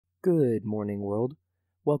Good morning, world.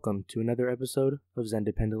 Welcome to another episode of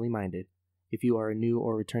Independently Minded. If you are a new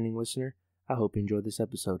or returning listener, I hope you enjoyed this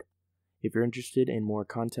episode. If you're interested in more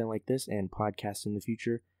content like this and podcasts in the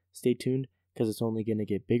future, stay tuned because it's only going to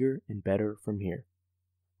get bigger and better from here.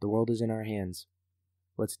 The world is in our hands.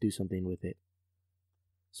 Let's do something with it.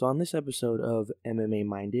 So on this episode of MMA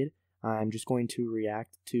Minded, I'm just going to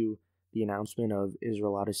react to the announcement of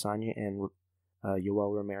Israel Adesanya and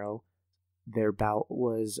Yoel Romero. Their bout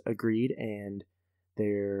was agreed, and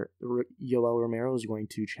Yoel Romero is going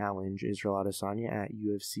to challenge Israel Adesanya at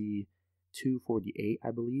UFC 248, I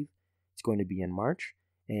believe. It's going to be in March,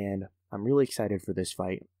 and I'm really excited for this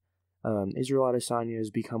fight. Israel Adesanya has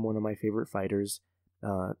become one of my favorite fighters,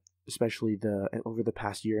 especially over the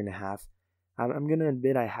past year and a half. I'm gonna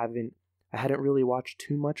admit I hadn't really watched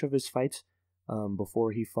too much of his fights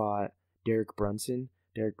before he fought Derek Brunson.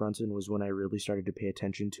 Derek Brunson was when I really started to pay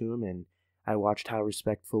attention to him, and I watched how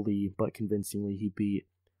respectfully but convincingly he beat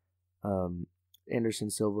Anderson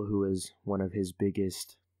Silva, who is one of his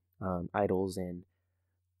biggest idols and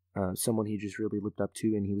someone he just really looked up to,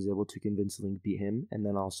 and he was able to convincingly beat him. And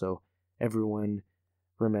then also, everyone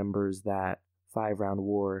remembers that 5-round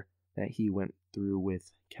war that he went through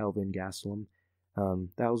with Kelvin Gastelum.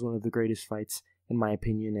 That was one of the greatest fights, in my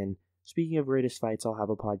opinion. And speaking of greatest fights, I'll have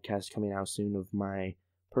a podcast coming out soon of my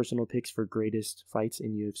personal picks for greatest fights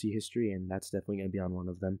in UFC history, and that's definitely going to be on one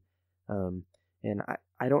of them. And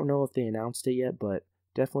I don't know if they announced it yet, but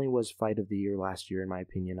definitely was fight of the year last year, in my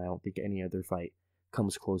opinion. I don't think any other fight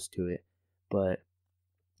comes close to it. But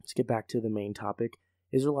let's get back to the main topic.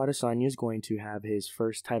 Israel Adesanya is going to have his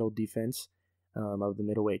first title defense of the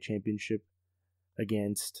middleweight championship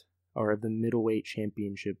of the middleweight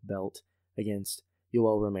championship belt against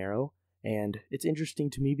Yoel Romero. And it's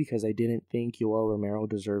interesting to me because I didn't think Yoel Romero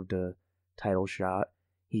deserved a title shot.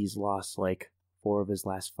 He's lost like 4 of his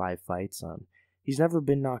last 5 fights. He's never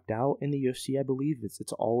been knocked out in the UFC, I believe.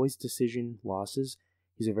 It's always decision losses.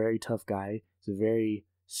 He's a very tough guy. He's a very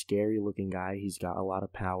scary looking guy. He's got a lot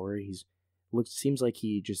of power. Seems like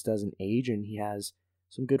he just doesn't age, and he has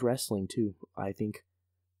some good wrestling too. I think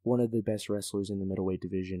one of the best wrestlers in the middleweight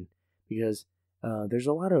division, because there's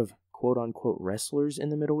a lot of quote-unquote wrestlers in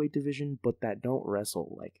the middleweight division, but that don't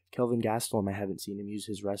wrestle. Like Kelvin Gastelum, I haven't seen him use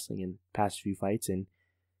his wrestling in past few fights, and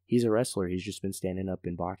he's a wrestler. He's just been standing up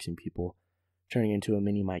and boxing people, turning into a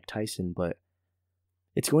mini Mike Tyson. But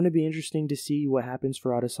it's going to be interesting to see what happens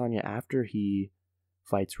for Adesanya after he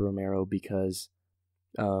fights Romero, because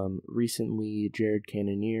recently Jared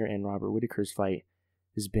Cannonier and Robert Whittaker's fight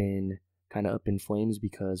has been kind of up in flames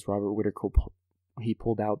because Robert Whittaker he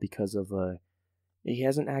pulled out because of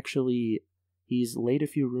he's laid a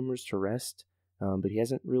few rumors to rest, but he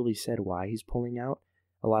hasn't really said why he's pulling out.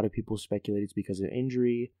 A lot of people speculate it's because of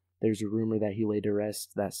injury. There's a rumor that he laid to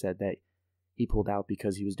rest that said that he pulled out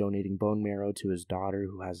because he was donating bone marrow to his daughter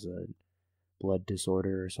who has a blood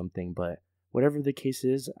disorder or something. But whatever the case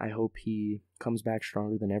is, I hope he comes back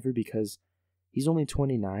stronger than ever, because he's only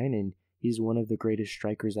 29 and he's one of the greatest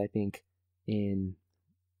strikers, I think,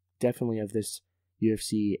 definitely of this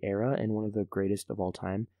UFC era, and one of the greatest of all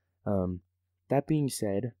time. That being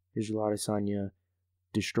said, Israel Adesanya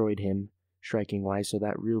destroyed him striking-wise, so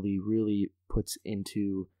that really, really puts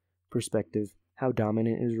into perspective how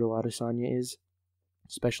dominant Israel Adesanya is,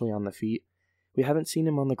 especially on the feet. We haven't seen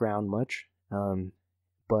him on the ground much,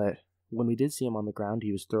 but when we did see him on the ground,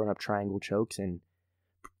 he was throwing up triangle chokes and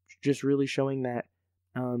just really showing that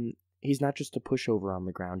he's not just a pushover on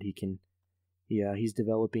the ground. He's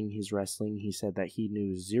developing his wrestling. He said that he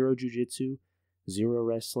knew 0 jiu-jitsu, 0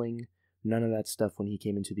 wrestling, none of that stuff when he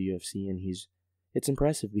came into the UFC, and it's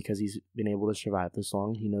impressive because he's been able to survive this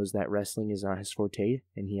long. He knows that wrestling is not his forte,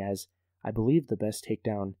 and he has, I believe, the best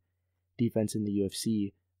takedown defense in the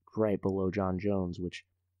UFC, right below John Jones, which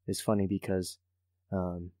is funny because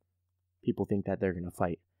people think that they're going to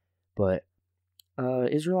fight. But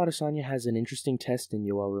Israel Adesanya has an interesting test in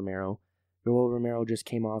Yoel Romero. Yoel Romero just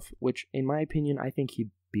came off, which, in my opinion, I think he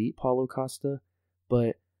beat Paulo Costa,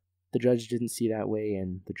 but the judge didn't see that way,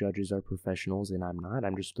 and the judges are professionals, and I'm not.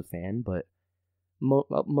 I'm just a fan, but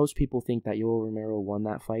most people think that Yoel Romero won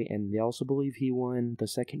that fight, and they also believe he won the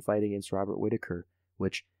second fight against Robert Whittaker,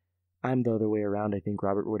 which I'm the other way around. I think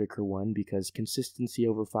Robert Whittaker won because consistency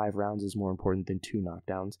over 5 rounds is more important than 2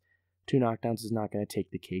 knockdowns. 2 knockdowns is not going to take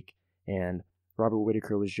the cake, and Robert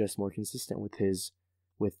Whittaker was just more consistent with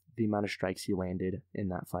the amount of strikes he landed in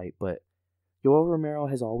that fight. But Yoel Romero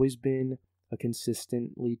has always been a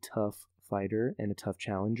consistently tough fighter and a tough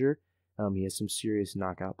challenger. He has some serious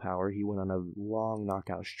knockout power. He went on a long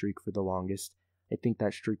knockout streak for the longest. I think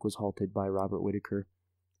that streak was halted by Robert Whittaker,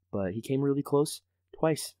 but he came really close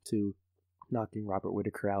twice to knocking Robert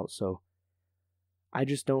Whittaker out. So I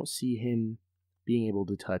just don't see him being able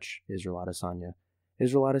to touch Israel Adesanya.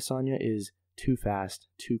 Israel Adesanya is too fast,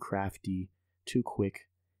 too crafty, too quick.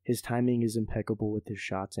 His timing is impeccable with his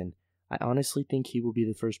shots, and I honestly think he will be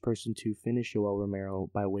the first person to finish Yoel Romero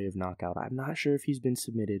by way of knockout. I'm not sure if he's been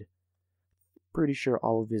submitted. Pretty sure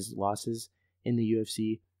all of his losses in the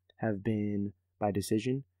UFC have been by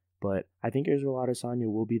decision, but I think Israel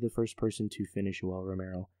Adesanya will be the first person to finish Yoel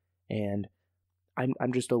Romero. And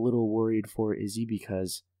I'm just a little worried for Izzy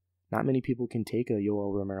because not many people can take a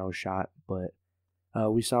Yoel Romero shot, but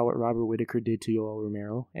we saw what Robert Whittaker did to Yoel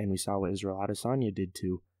Romero, and we saw what Israel Adesanya did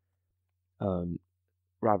to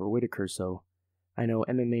Robert Whittaker. So I know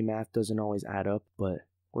MMA math doesn't always add up, but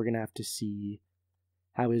we're going to have to see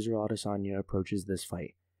how Israel Adesanya approaches this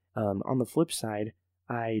fight. On the flip side,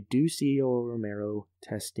 I do see Yoel Romero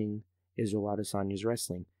testing Israel Adesanya's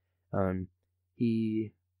wrestling.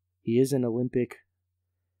 He is an Olympic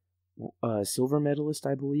silver medalist,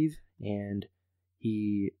 I believe, and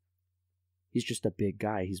he's just a big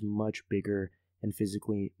guy. He's much bigger and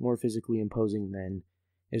more physically imposing than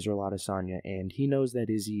Israel Adesanya, and he knows that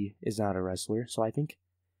Izzy is not a wrestler. So I think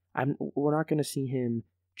we're not going to see him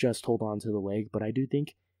just hold on to the leg, but I do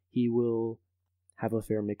think he will have a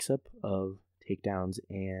fair mix-up of takedowns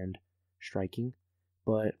and striking.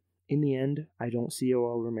 But in the end, I don't see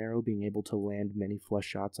Yoel Romero being able to land many flush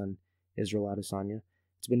shots on Israel Adesanya.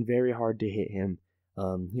 It's been very hard to hit him.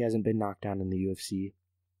 He hasn't been knocked down in the UFC.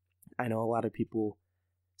 I know a lot of people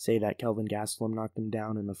say that Kelvin Gastelum knocked him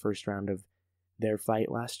down in the first round of their fight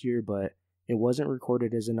last year, but it wasn't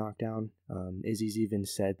recorded as a knockdown. Izzy's even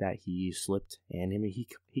said that he slipped, and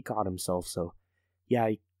he caught himself. So, yeah,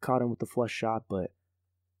 he caught him with a flush shot, but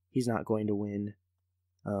he's not going to win.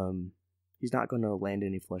 He's not going to land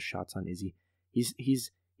any flush shots on Izzy.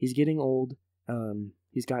 He's getting old.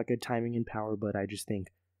 He's got good timing and power, but I just think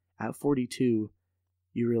at 42,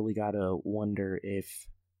 you really gotta wonder if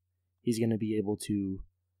he's going to be able to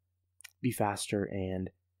be faster and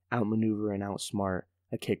outmaneuver and outsmart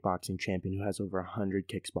a kickboxing champion who has over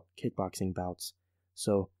 100 kickboxing bouts.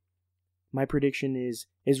 So my prediction is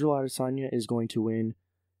Israel Adesanya is going to win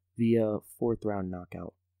via 4th round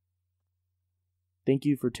knockout. Thank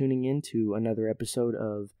you for tuning in to another episode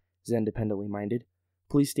of Zendependently Minded.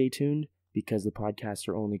 Please stay tuned because the podcasts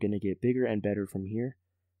are only going to get bigger and better from here.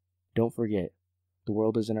 Don't forget, the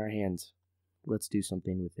world is in our hands. Let's do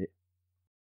something with it.